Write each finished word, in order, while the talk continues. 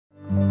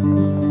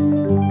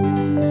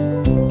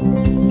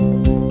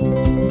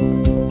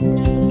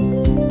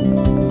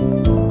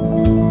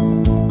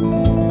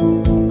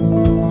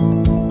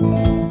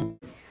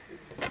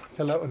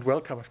Hello and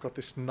welcome. I've got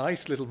this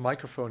nice little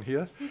microphone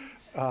here,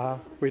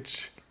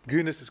 which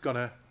Günes is going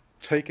to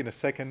take in a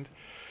second.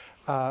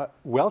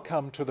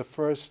 Welcome to the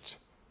first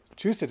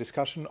Tuesday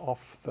discussion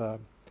of the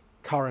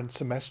current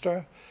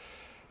semester.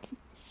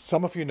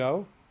 Some of you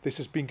know this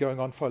has been going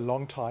on for a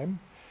long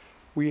time.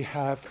 We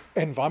have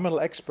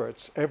environmental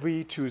experts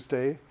every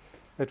Tuesday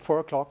at 4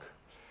 o'clock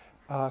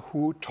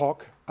who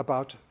talk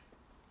about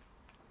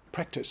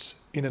practice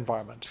in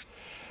environment.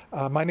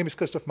 My name is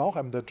Christoph Mauch.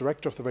 I'm the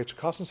director of the Rachel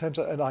Carson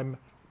Center, and I'm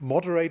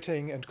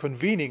moderating and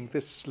convening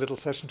this little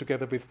session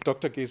together with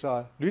Dr.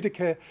 Gesa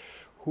Lüdecke,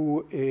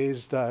 who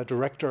is the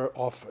director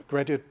of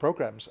graduate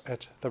programs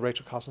at the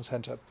Rachel Carson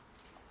Center.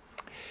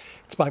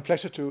 It's my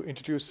pleasure to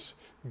introduce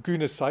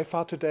Günes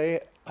Seyfarth today.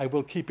 I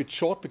will keep it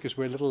short because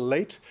we're a little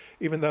late,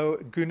 even though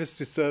Günes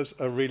deserves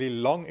a really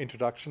long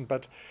introduction.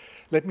 But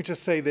let me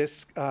just say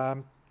this,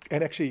 and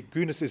actually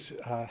Günes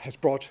has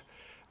brought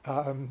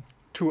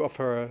two of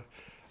her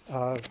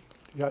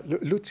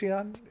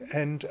Lucian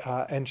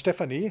and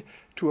Stephanie,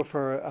 two of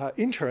her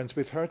interns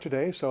with her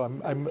today, so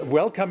I'm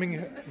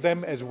welcoming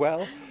them as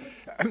well.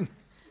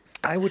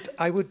 I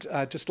would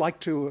just like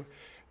to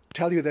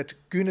tell you that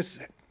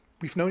Günes,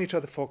 we've known each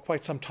other for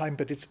quite some time,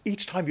 but it's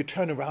each time you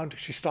turn around,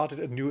 she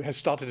has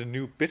started a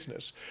new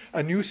business,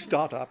 a new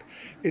startup.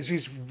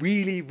 It's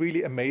really,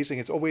 really amazing.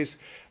 It's always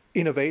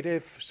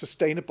innovative,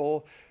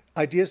 sustainable,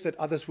 ideas that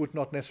others would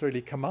not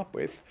necessarily come up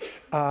with.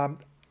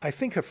 I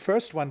think her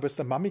first one was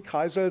the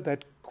Mami-Kreisel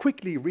that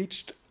quickly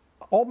reached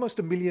almost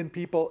 1 million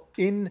people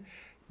in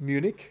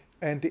Munich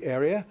and the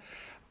area,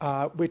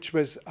 which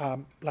was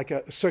like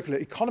a circular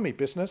economy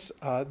business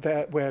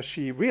where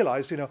she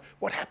realized,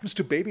 what happens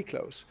to baby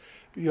clothes?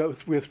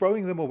 We're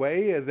throwing them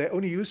away. They're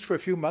only used for a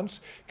few months.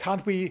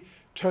 Can't we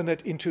turn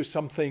that into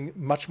something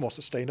much more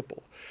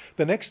sustainable?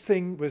 The next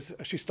thing was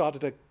she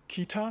started a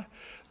kita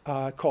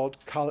called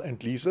Karl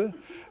and Lise,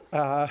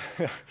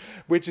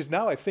 which is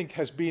now, I think,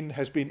 has been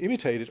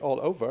imitated all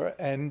over,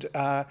 and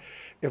a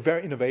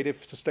very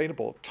innovative,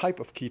 sustainable type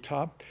of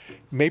kita.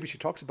 Maybe she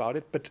talks about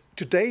it, but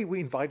today we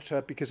invited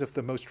her because of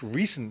the most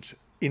recent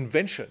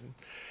invention,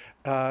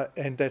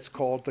 and that's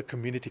called the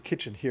Community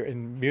Kitchen here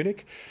in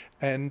Munich.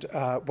 And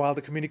while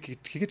the Community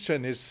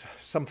Kitchen is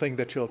something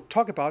that she'll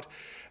talk about,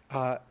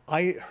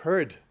 I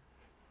heard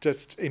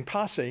just in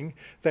passing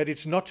that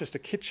it's not just a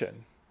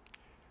kitchen,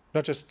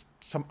 not just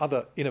some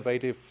other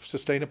innovative,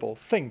 sustainable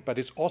thing, but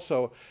it's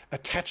also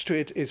attached to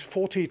it is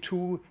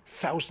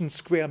 42,000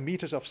 square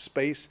meters of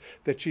space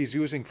that she's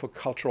using for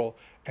cultural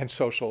and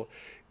social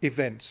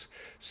events.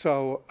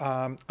 So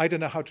I don't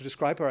know how to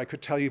describe her. I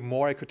could tell you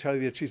more. I could tell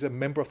you that she's a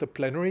member of the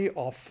plenary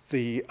of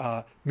the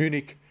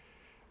Munich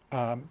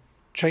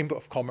Chamber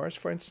of Commerce,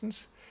 for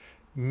instance.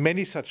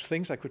 Many such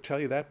things, I could tell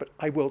you that, but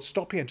I will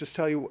stop here and just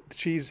tell you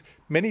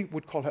many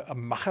would call her a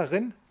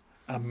Macherin,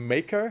 a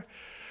maker.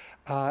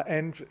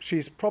 And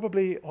she's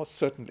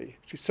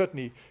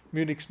certainly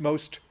Munich's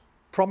most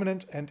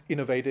prominent and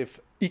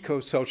innovative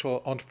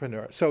eco-social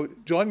entrepreneur. So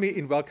join me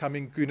in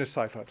welcoming Günes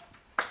Seyfarth.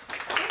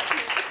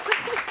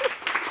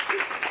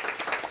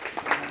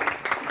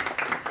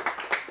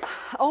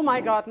 Oh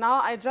my God,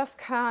 now I just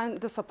can't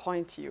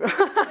disappoint you.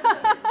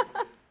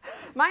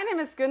 My name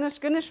is Günes.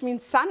 Günes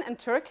means sun in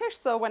Turkish,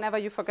 so whenever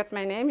you forget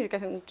my name, you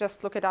can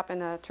just look it up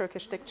in a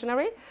Turkish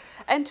dictionary.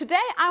 And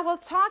today I will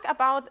talk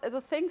about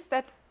the things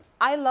that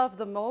I love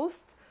the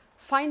most,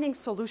 finding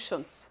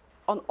solutions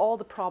on all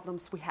the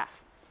problems we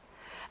have.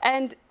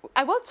 And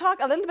I will talk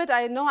a little bit.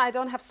 I know I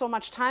don't have so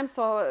much time,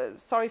 so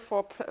sorry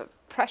for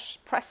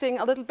pressing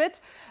a little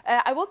bit.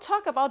 I will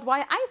talk about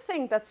why I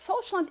think that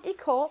social and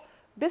eco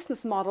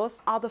business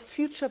models are the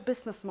future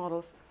business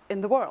models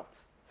in the world.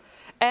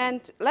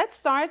 And let's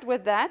start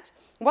with that,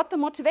 what the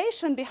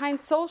motivation behind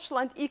social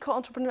and eco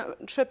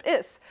entrepreneurship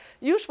is.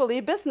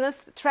 Usually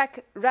business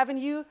track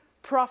revenue,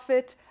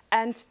 profit,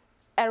 and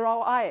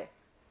ROI,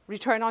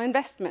 return on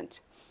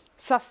investment.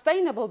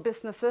 Sustainable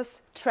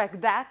businesses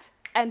track that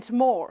and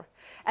more.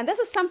 And this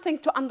is something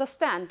to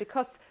understand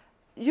because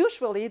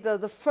usually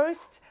the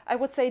first, I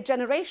would say,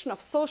 generation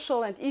of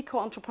social and eco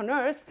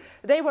entrepreneurs,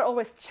 they were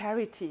always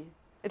charity.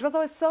 It was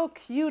always so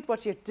cute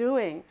what you're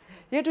doing.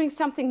 You're doing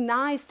something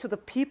nice to the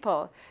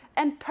people.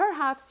 And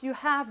perhaps you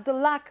have the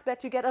luck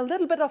that you get a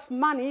little bit of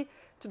money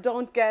to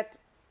don't get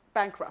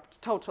bankrupt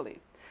totally.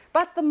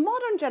 But the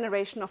modern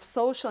generation of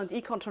social and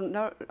eco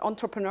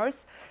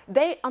entrepreneurs,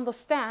 they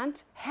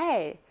understand,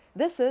 hey,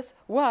 this is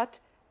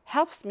what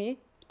helps me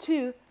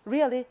to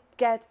really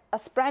get a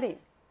spreading,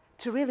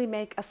 to really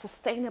make a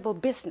sustainable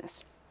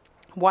business.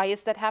 Why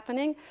is that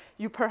happening?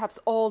 You perhaps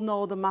all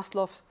know the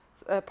Maslow's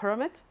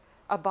pyramid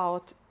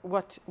about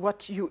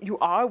what you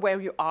are, where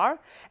you are.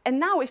 And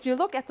now if you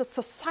look at the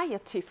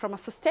society from a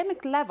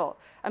systemic level,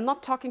 I'm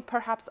not talking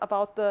perhaps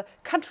about the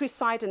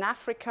countryside in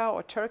Africa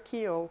or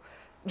Turkey or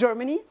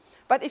Germany,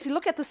 but if you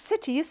look at the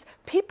cities,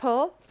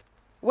 people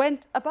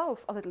went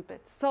above a little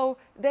bit. So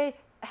they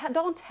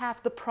don't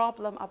have the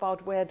problem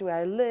about where do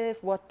I live,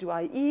 what do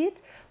I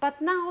eat,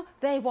 but now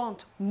they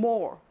want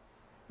more.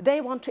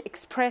 They want to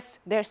express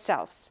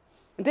themselves.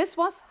 This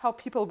was how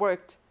people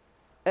worked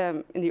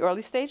in the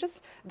early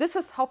stages. This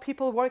is how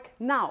people work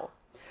now.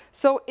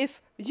 So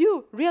if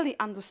you really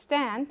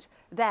understand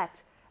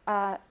that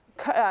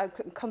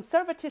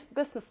conservative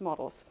business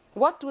models,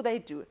 what do?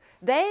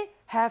 They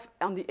have,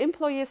 on the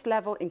employees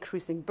level,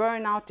 increasing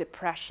burnout,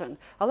 depression,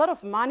 a lot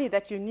of money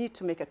that you need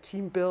to make a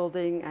team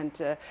building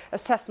and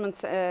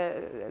assessments,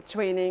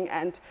 training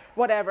and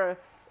whatever,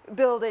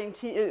 building,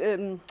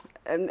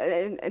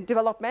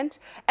 development.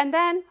 And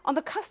then on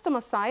the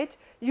customer side,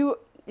 you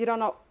don't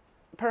know,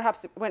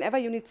 perhaps whenever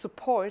you need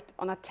support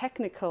on a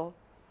technical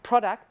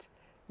product,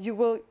 you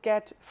will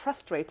get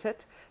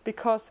frustrated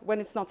because when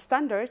it's not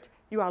standard,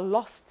 you are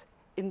lost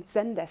in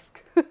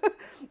Zendesk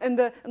in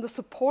the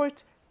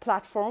support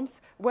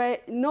platforms where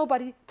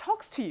nobody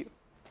talks to you.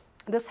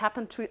 This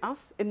happened to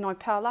us in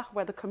Neuperlach,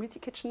 where the community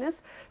kitchen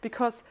is,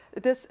 because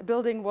this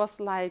building was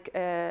like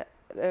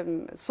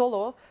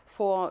solo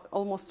for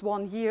almost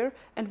 1 year,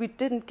 and we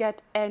didn't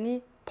get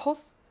any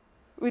post,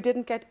 we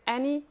didn't get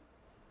any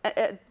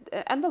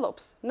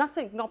envelopes,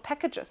 nothing, no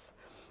packages.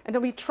 And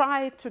then we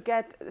tried to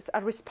get a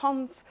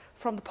response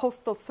from the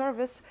postal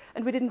service,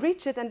 and we didn't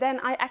reach it. And then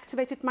I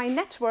activated my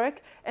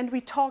network, and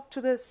we talked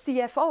to the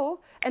CFO,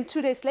 and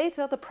 2 days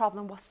later, the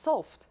problem was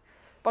solved.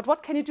 But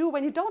what can you do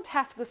when you don't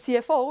have the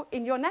CFO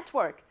in your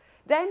network?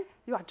 Then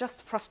you are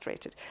just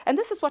frustrated. And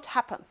this is what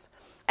happens.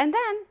 And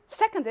then,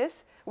 second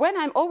is, when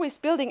I'm always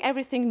building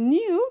everything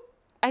new,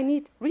 I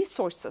need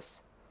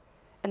resources.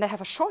 And I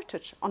have a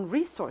shortage on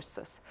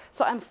resources.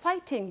 So I'm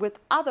fighting with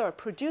other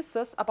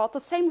producers about the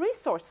same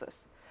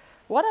resources.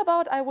 What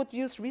about I would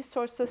use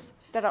resources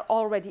that are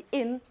already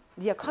in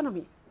the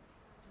economy?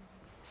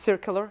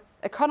 Circular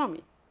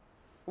economy.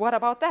 What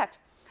about that?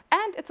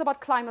 And it's about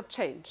climate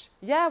change.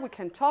 Yeah, we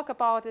can talk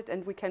about it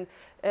and we can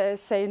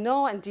say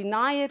no and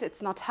deny it,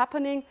 it's not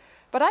happening.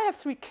 But I have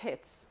 3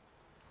 kids.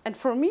 And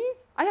for me,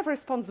 I have a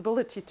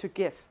responsibility to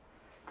give.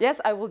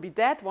 Yes, I will be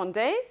dead one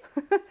day,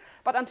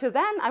 but until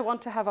then, I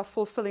want to have a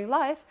fulfilling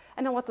life,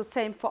 and I want the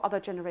same for other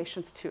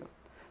generations too.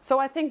 So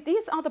I think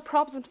these are the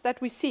problems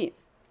that we see.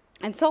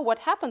 And so what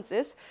happens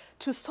is,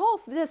 to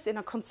solve this in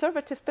a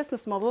conservative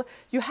business model,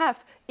 you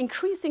have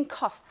increasing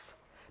costs,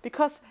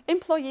 because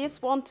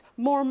employees want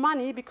more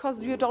money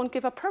because you don't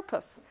give a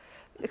purpose.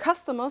 The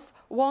customers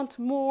want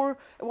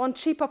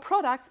cheaper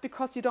products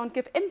because you don't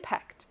give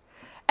impact.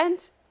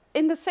 And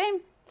in the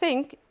same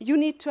thing, you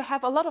need to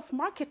have a lot of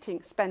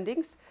marketing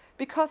spendings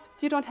because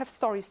you don't have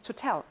stories to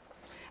tell.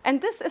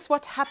 And this is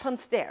what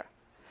happens there.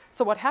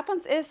 So what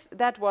happens is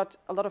that what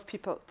a lot of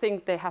people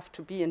think they have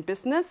to be in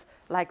business,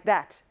 like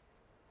that.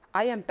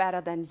 I am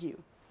better than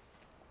you.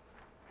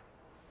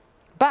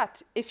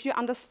 But if you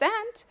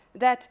understand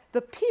that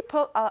the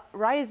people are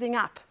rising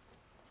up,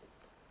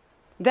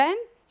 then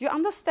you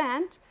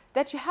understand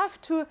that you have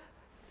to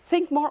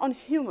think more on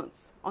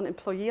humans, on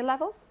employee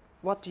levels.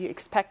 What do you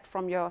expect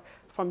from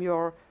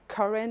your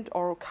current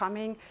or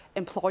coming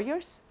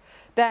employers?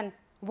 Then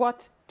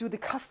what do the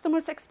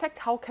customers expect?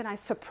 How can I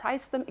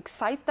surprise them,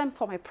 excite them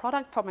for my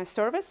product, for my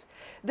service?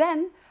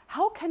 Then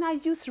how can I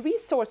use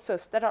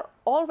resources that are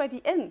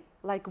already in,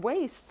 like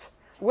waste?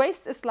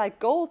 Waste is like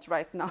gold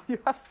right now. You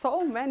have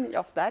so many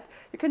of that.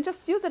 You can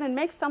just use it and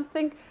make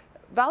something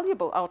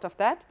valuable out of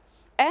that.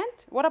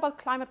 And what about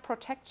climate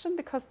protection?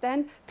 Because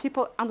then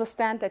people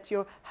understand that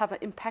you have an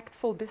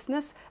impactful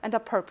business and a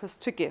purpose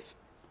to give.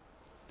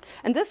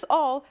 And this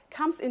all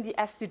comes in the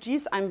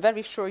SDGs. I'm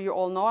very sure you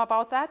all know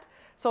about that.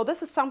 So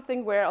this is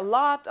something where a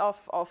lot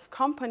of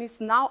companies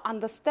now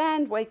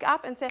understand, wake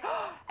up and say,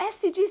 oh,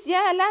 SDGs,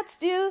 yeah, let's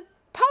do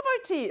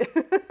poverty.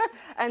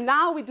 And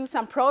now we do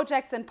some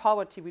projects in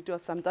poverty. We do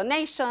some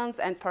donations,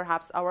 and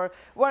perhaps our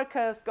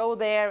workers go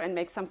there and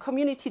make some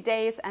community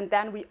days, and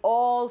then we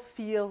all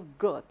feel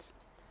good.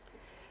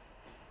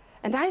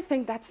 And I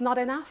think that's not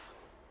enough.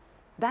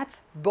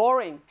 That's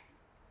boring.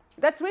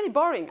 That's really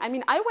boring. I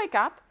mean, I wake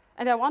up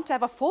and I want to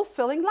have a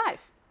fulfilling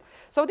life.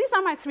 So these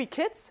are my 3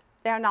 kids.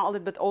 They are now a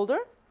little bit older.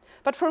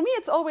 But for me,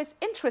 it's always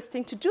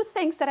interesting to do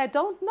things that I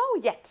don't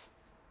know yet.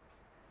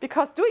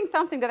 Because doing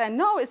something that I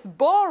know is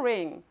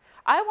boring.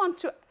 I want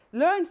to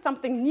learn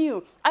something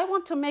new. I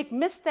want to make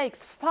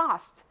mistakes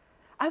fast.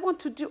 I want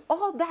to do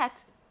all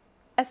that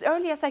as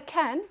early as I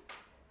can,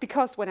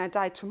 because when I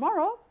die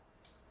tomorrow,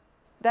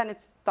 then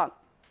it's done.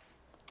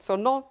 So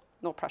no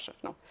pressure,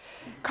 no.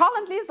 Carl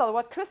and Liesel,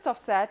 what Christoph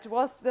said,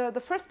 was the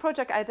first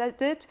project I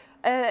did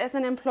as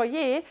an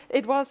employee.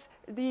 It was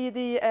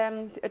the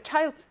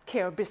child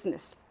care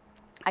business.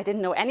 I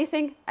didn't know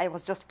anything. I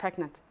was just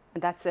pregnant,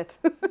 and that's it.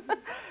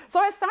 So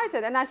I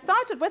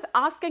started with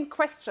asking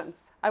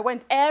questions. I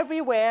went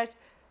everywhere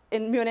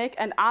in Munich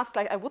and asked,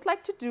 like, I would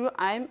like to do,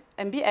 I'm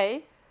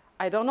MBA.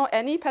 I don't know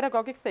any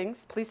pedagogic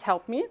things. Please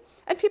help me.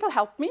 And people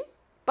helped me,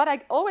 but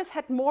I always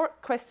had more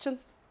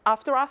questions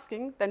after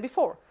asking than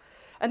before.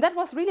 And that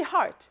was really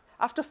hard.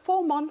 After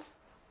 4 months,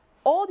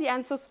 all the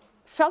answers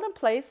fell in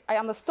place. I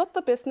understood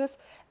the business.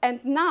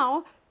 And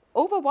now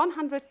over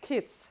 100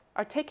 kids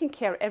are taken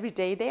care every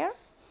day there.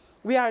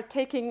 We are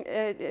taking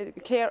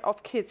care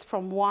of kids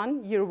from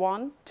year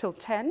 1 till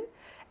 10.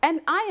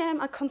 And I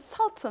am a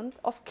consultant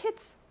of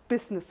kids'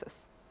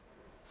 businesses.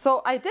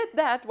 So I did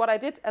that, what I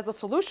did as a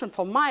solution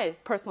for my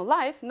personal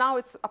life, now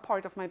it's a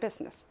part of my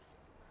business.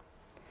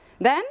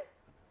 Then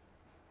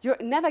you're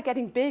never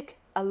getting big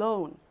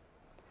alone.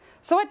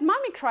 So at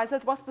Mommy Cries,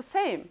 it was the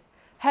same.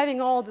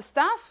 Having all the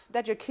stuff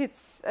that your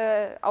kids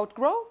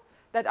outgrow,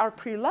 that are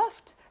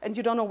pre-loved, and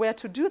you don't know where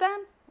to do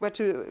them, where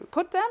to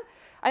put them.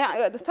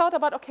 I thought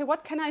about, okay,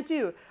 what can I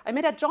do? I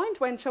made a joint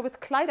venture with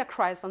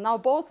Kleiderkreisel. Now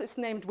both is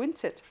named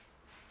Vinted.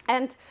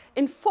 And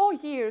in 4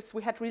 years,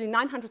 we had really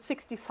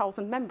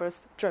 960,000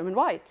 members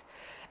German-wide.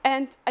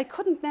 And I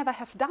couldn't never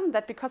have done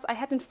that because I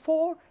had in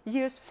 4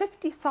 years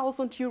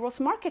 50,000 euros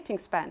marketing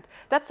spend.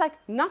 That's like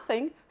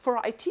nothing for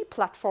an IT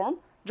platform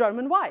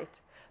German-wide.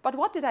 But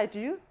what did I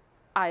do?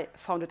 I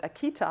founded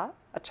Akita,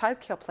 a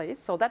childcare place.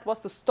 So that was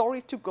the story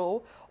to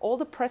go. All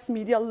the press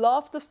media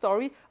loved the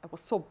story. I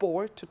was so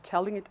bored to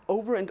telling it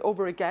over and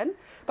over again.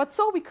 But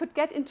so we could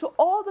get into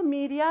all the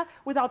media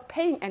without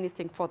paying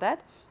anything for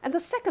that. And the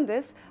second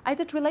is I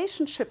did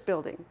relationship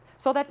building.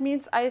 So that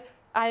means I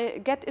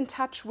get in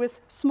touch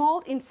with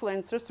small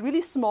influencers,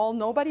 really small,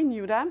 nobody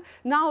knew them.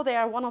 Now they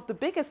are one of the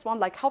biggest ones,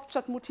 like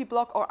Hauptstadt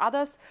Multiblog or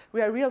others.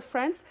 We are real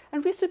friends.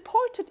 And we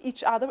supported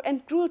each other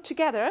and grew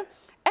together.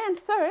 And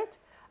third,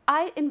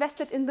 I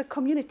invested in the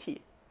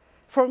community.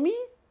 For me,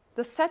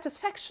 the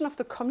satisfaction of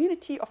the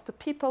community, of the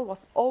people,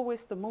 was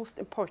always the most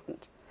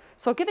important.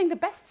 So giving the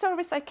best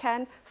service I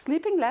can,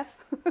 sleeping less,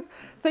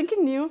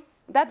 thinking new,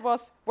 that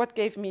was what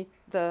gave me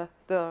the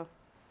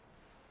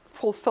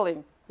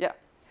fulfilling, yeah.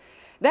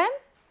 Then,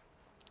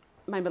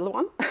 my middle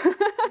one,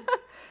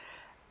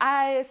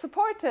 I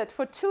supported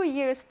for 2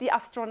 years the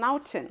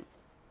Astronautin.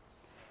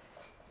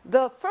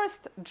 The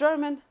first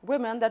German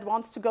woman that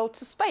wants to go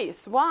to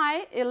space.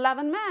 Why?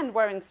 11 men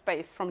were in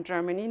space from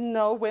Germany,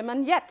 no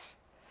women yet.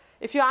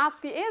 If you ask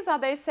the ESA,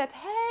 they said,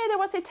 hey, there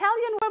was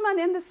Italian women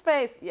in the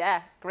space.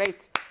 Yeah,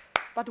 great.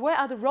 But where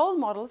are the role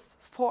models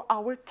for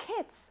our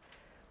kids?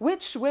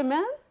 Which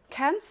women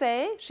can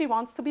say she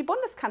wants to be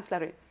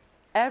Bundeskanzlerin?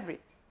 Every.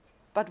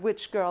 But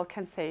which girl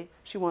can say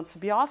she wants to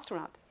be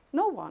astronaut?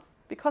 No one,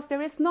 because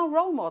there is no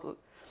role model.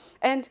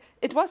 And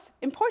it was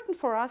important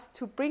for us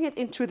to bring it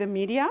into the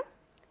media.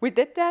 We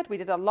did that. We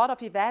did a lot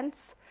of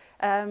events.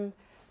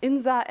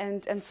 Inza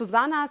and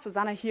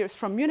Susanna here is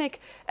from Munich.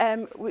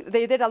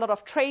 They did a lot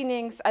of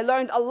trainings. I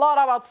learned a lot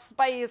about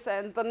space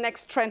and the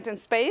next trend in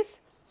space.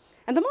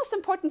 And the most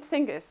important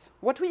thing is,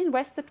 what we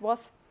invested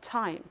was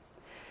time.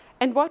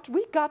 And what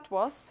we got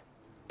was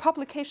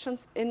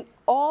publications in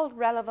all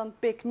relevant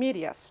big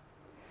medias.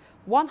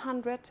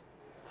 100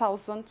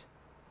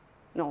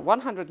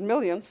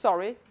 million,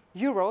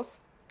 euros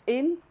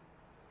in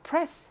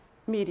press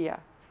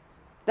media.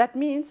 That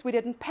means we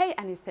didn't pay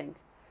anything,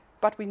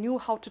 but we knew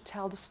how to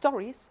tell the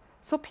stories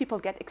so people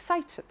get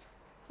excited,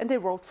 and they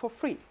wrote for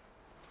free.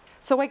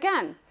 So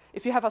again,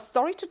 if you have a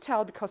story to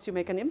tell because you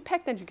make an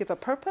impact and you give a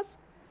purpose,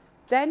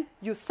 then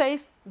you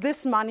save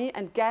this money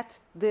and get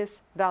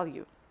this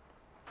value.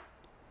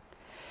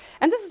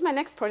 And this is my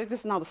next project. This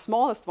is now the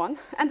smallest one.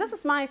 And this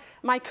is my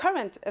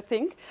current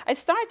thing. I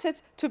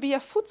started to be a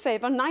food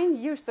saver 9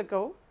 years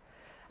ago.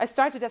 I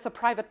started as a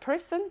private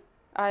person.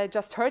 I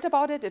just heard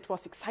about it. It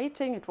was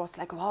exciting. It was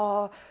like,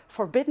 wow,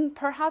 forbidden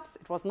perhaps.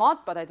 It was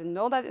not, but I didn't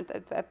know that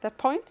at that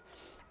point.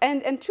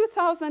 And in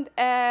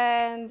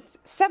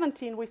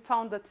 2017, we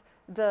founded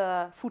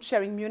the Food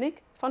Sharing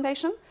Munich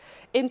Foundation.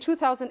 In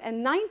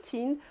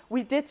 2019,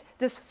 we did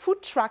this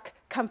food truck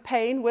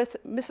campaign with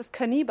Mrs.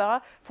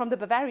 Kaniba from the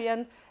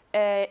Bavarian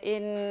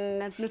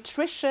in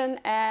Nutrition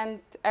and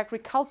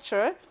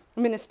Agriculture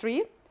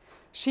Ministry.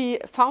 She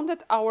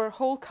founded our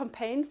whole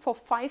campaign for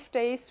 5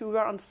 days. We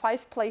were on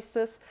 5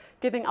 places,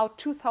 giving out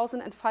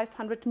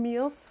 2,500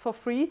 meals for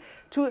free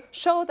to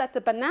show that the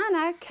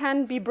banana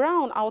can be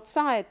brown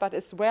outside, but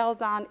is well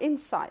done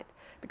inside.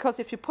 Because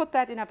if you put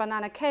that in a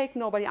banana cake,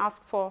 nobody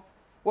asked for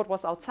what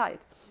was outside.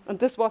 And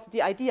this was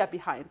the idea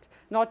behind,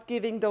 not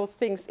giving those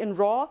things in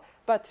raw,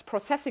 but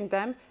processing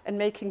them and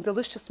making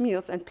delicious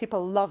meals, and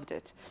people loved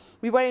it.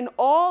 We were in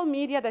all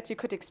media that you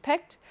could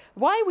expect.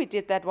 Why we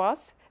did that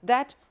was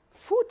that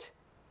food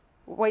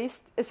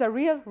waste is a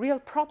real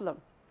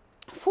problem.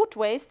 Food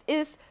waste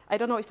is, I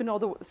don't know if you know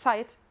the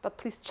site, but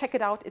please check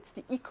it out. It's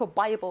the Eco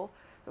Bible,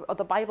 or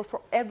the Bible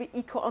for every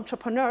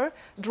eco-entrepreneur,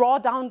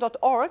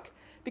 drawdown.org,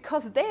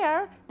 because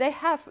there they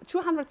have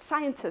 200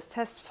 scientists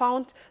has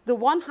found the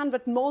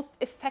 100 most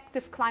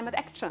effective climate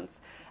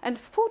actions. And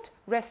food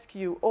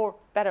rescue, or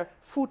better,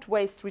 food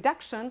waste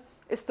reduction,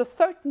 is the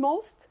 3rd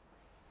most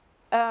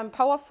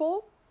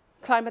powerful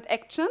climate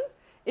action.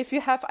 If you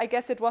have, I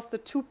guess it was the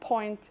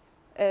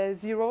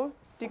 2.0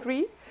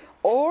 degree,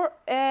 or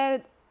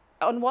on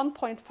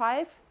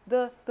 1.5,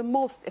 the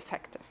most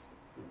effective.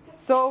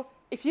 So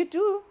if you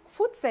do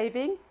food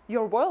saving,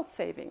 you're world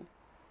saving.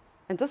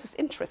 And this is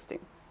interesting.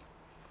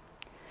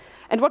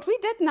 And what we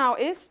did now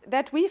is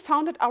that we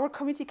founded our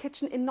community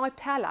kitchen in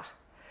Neuperlach.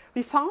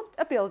 We found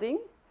a building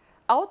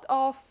out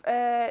of,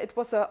 it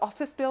was an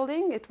office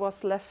building. It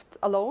was left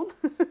alone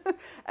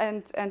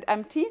and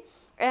empty.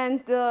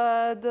 And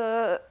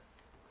the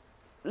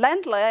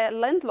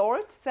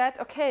landlord said,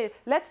 okay,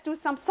 let's do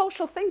some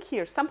social thing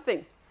here,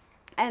 something.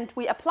 And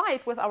we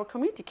applied with our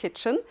community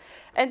kitchen,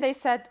 and they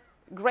said,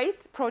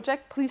 great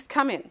project, please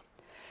come in.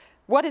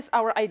 What is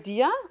our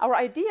idea? Our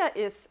idea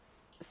is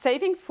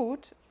saving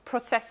food,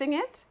 processing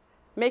it,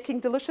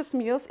 making delicious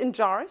meals in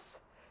jars,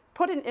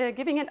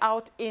 giving it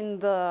out in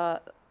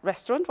the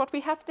restaurant, what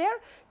we have there,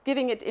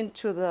 giving it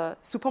into the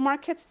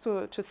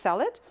supermarkets to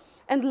sell it,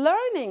 and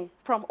learning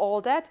from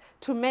all that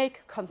to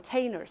make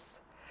containers.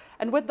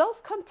 And with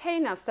those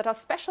containers that are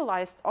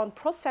specialized on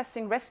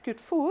processing rescued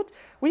food,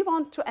 we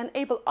want to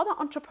enable other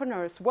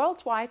entrepreneurs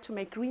worldwide to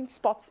make green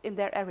spots in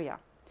their area.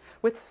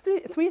 With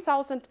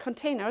 3,000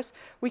 containers,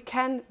 we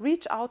can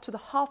reach out to the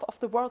half of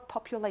the world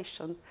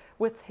population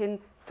within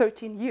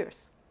 13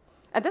 years.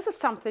 And this is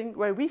something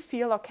where we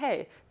feel,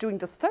 okay, doing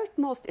the third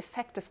most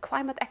effective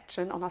climate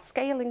action on a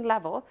scaling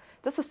level,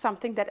 this is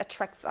something that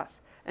attracts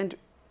us. And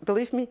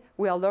believe me,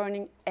 we are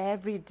learning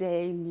every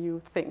day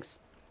new things.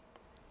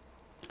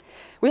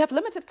 We have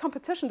limited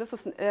competition. This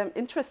is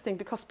interesting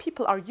because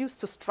people are used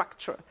to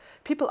structure.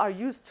 People are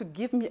used to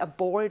give me a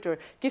border,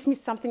 give me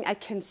something I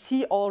can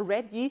see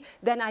already,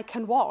 then I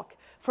can walk.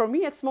 For me,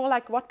 it's more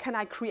like, what can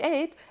I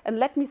create? And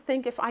let me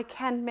think if I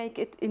can make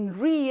it in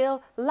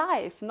real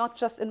life, not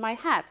just in my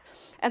head.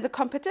 And the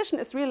competition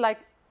is really like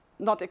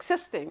not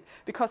existing,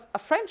 because a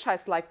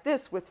franchise like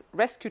this with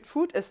rescued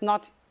food is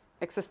not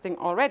existing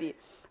already.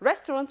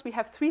 Restaurants, we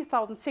have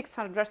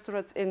 3,600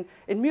 restaurants in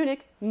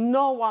Munich.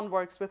 No one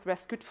works with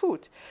rescued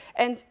food.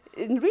 And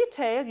in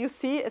retail, you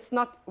see it's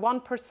not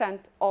 1%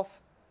 of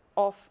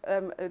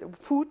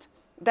food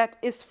that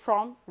is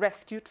from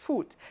rescued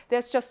food.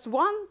 There's just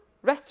one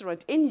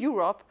restaurant in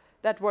Europe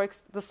that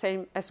works the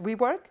same as we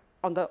work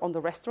on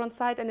the restaurant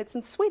side, and it's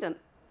in Sweden.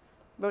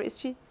 Where is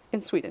she?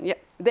 In Sweden, yeah.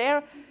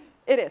 There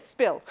it is,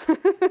 Spill.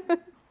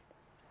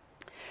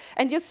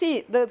 And you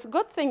see, the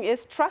good thing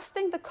is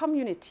trusting the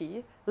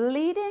community,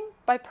 leading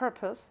by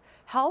purpose,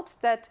 helps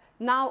that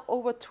now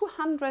over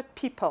 200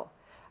 people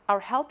are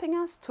helping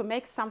us to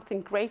make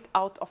something great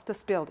out of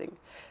this building.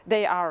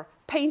 They are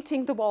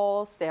painting the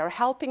walls, they are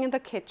helping in the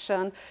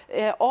kitchen.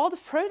 All the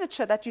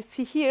furniture that you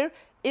see here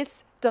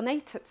is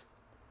donated.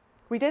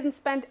 We didn't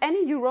spend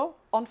any euro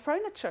on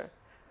furniture.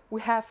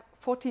 We have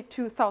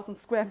 42,000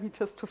 square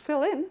meters to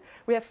fill in.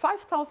 We have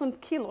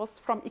 5,000 kilos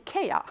from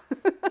IKEA.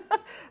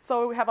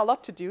 So we have a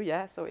lot to do,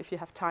 yeah. So if you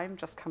have time,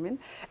 just come in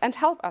and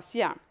help us,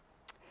 yeah.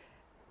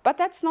 But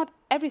that's not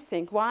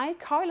everything. Why?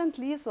 Karl and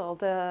Liesel,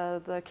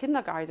 the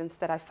kindergartens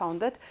that I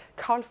founded,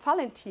 Karl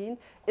Valentin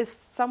is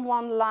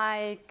someone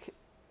like,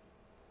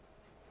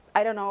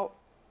 I don't know,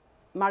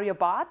 Mario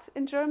Barth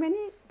in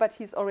Germany, but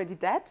he's already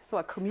dead, so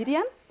a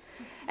comedian.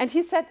 And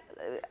he said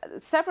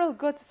several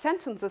good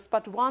sentences,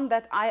 but one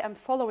that I am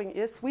following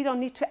is, we don't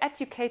need to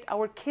educate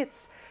our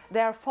kids,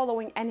 they are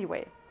following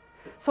anyway.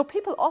 So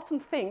people often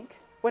think,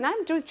 when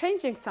I'm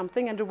changing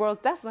something and the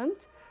world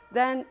doesn't,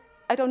 then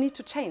I don't need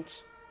to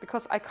change,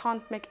 because I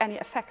can't make any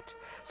effect.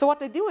 So what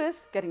they do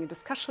is getting in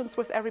discussions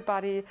with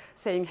everybody,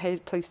 saying, hey,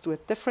 please do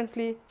it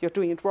differently, you're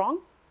doing it wrong.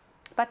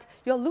 But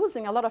you're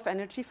losing a lot of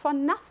energy for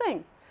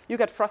nothing. You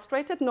get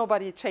frustrated,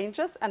 nobody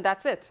changes, and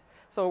that's it.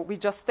 So we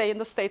just stay in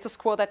the status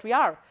quo that we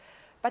are.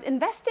 But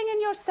investing in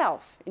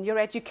yourself, in your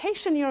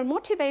education, your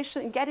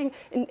motivation,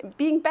 in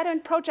being better in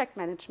project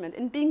management,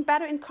 in being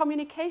better in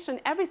communication,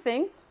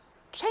 everything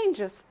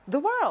changes the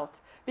world.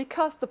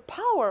 Because the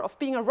power of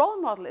being a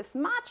role model is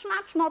much,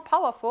 much more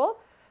powerful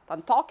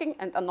than talking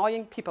and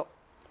annoying people.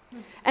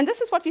 And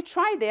this is what we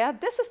try there.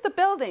 This is the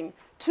building.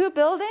 2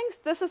 buildings.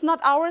 This is not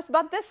ours,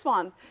 but this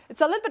one.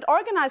 It's a little bit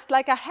organized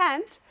like a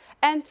hand.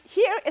 And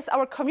here is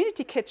our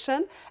community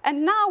kitchen.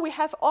 And now we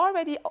have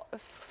already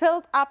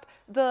filled up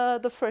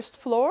the first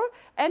floor.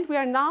 And we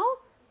are now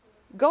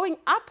going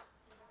up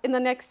in the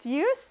next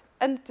years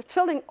and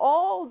filling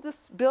all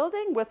this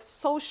building with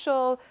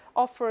social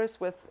offers,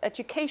 with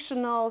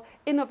educational,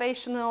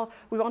 innovational.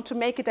 We want to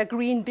make it a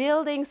green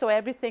building, so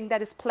everything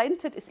that is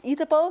planted is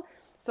eatable.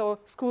 So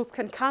schools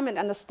can come and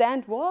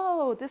understand,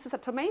 whoa, this is a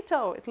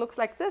tomato. It looks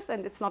like this,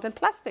 and it's not in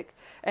plastic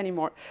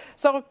anymore.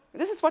 So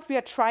this is what we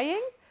are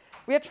trying.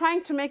 We are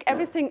trying to make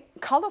everything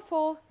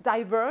colorful,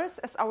 diverse,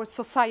 as our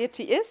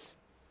society is.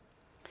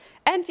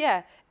 And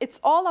yeah, it's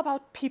all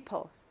about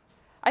people.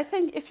 I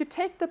think if you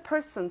take the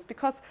persons,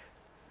 because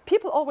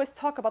people always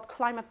talk about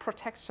climate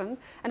protection,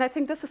 and I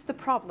think this is the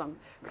problem.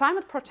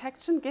 Climate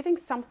protection, giving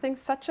something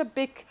such a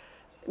big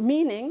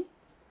meaning,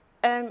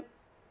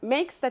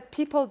 makes that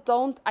people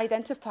don't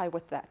identify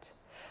with that.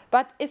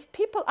 But if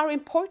people are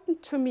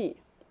important to me,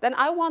 then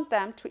I want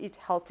them to eat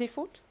healthy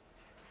food,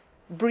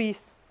 breathe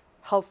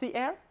healthy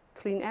air,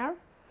 clean air,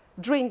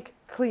 drink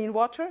clean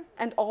water,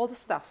 and all the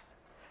stuffs.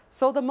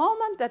 So the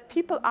moment that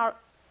people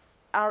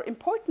are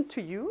important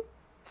to you,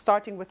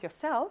 starting with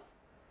yourself,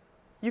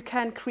 you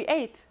can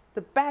create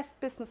the best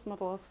business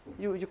models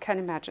you can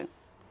imagine.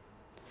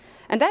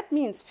 And that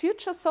means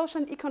future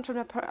social and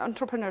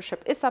eco-entrepreneurship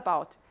is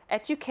about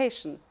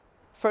education,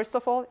 first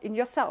of all, in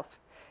yourself,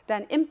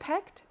 then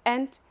impact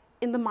and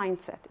in the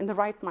mindset, in the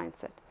right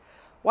mindset.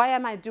 Why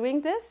am I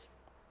doing this?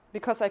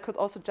 because I could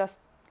also just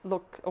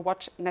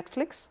watch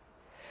Netflix.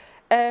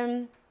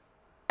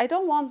 I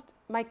don't want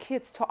my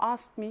kids to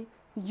ask me,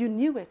 you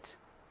knew it.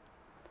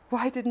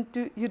 Why didn't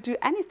you do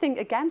anything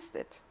against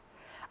it?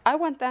 I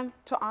want them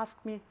to ask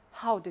me,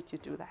 how did you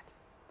do that?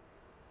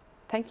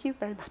 Thank you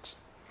very much.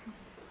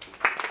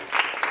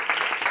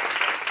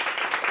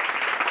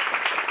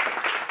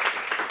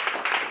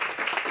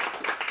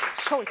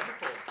 Show it.